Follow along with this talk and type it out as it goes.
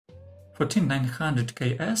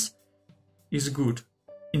14900KS is good.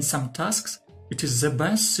 In some tasks, it is the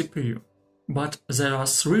best CPU. But there are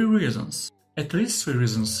 3 reasons, at least 3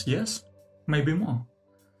 reasons, yes, maybe more,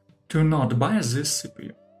 to not buy this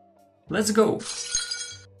CPU. Let's go!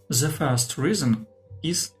 The first reason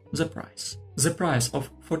is the price. The price of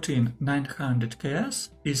 14900KS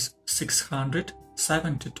is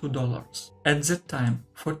 $672. At that time,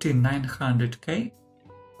 14900K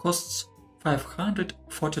costs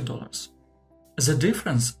 $540. The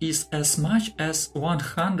difference is as much as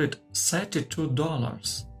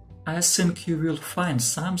 $132. I think you will find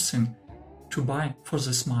something to buy for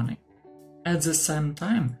this money. At the same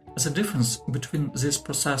time, the difference between these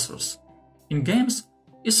processors in games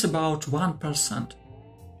is about 1%.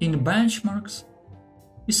 In benchmarks,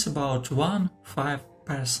 is about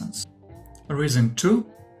 1-5%. Reason 2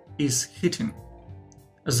 is heating.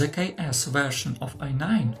 The KS version of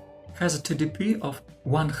i9 has a TDP of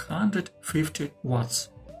 150 watts,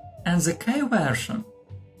 and the K version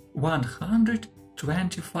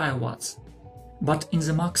 125 watts. But in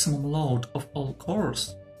the maximum load of all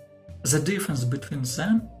cores, the difference between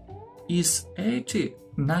them is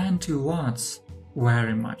 80-90 watts.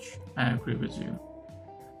 Very much, I agree with you.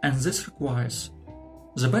 And this requires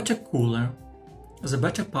the better cooler, the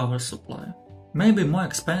better power supply, maybe more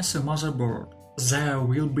expensive motherboard. There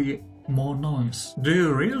will be more noise. Do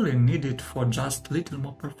you really need it for just little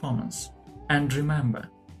more performance? And remember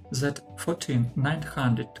that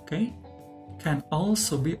 14900K can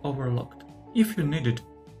also be overclocked, if you need it,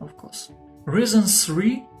 of course. Reason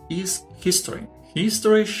 3 is history.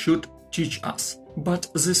 History should teach us, but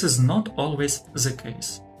this is not always the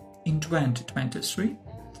case. In 2023,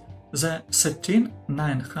 the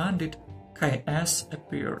 13900KS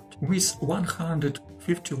appeared with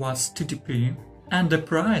 150 watts TDP and a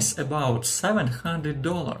price about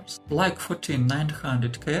 $700. Like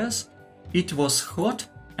 14900KS, it was hot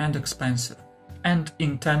and expensive. And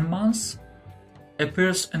in 10 months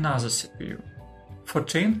appears another CPU,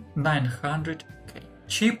 14900K.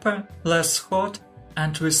 Cheaper, less hot,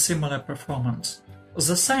 and with similar performance.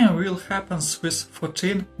 The same will happen with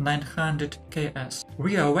 14900KS.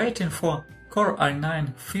 We are waiting for Core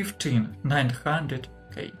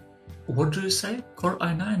i9-15900K. What do you say? Core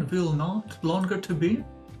i9 will not longer to be?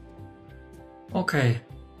 Okay,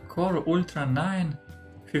 Core Ultra 9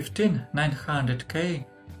 15900K,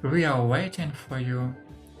 we are waiting for you.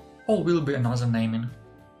 Or will be another naming.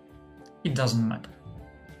 It doesn't matter.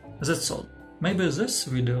 That's all. Maybe these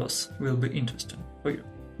videos will be interesting for you.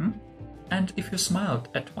 And if you smiled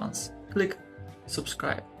at once, click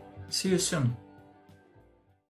subscribe. See you soon.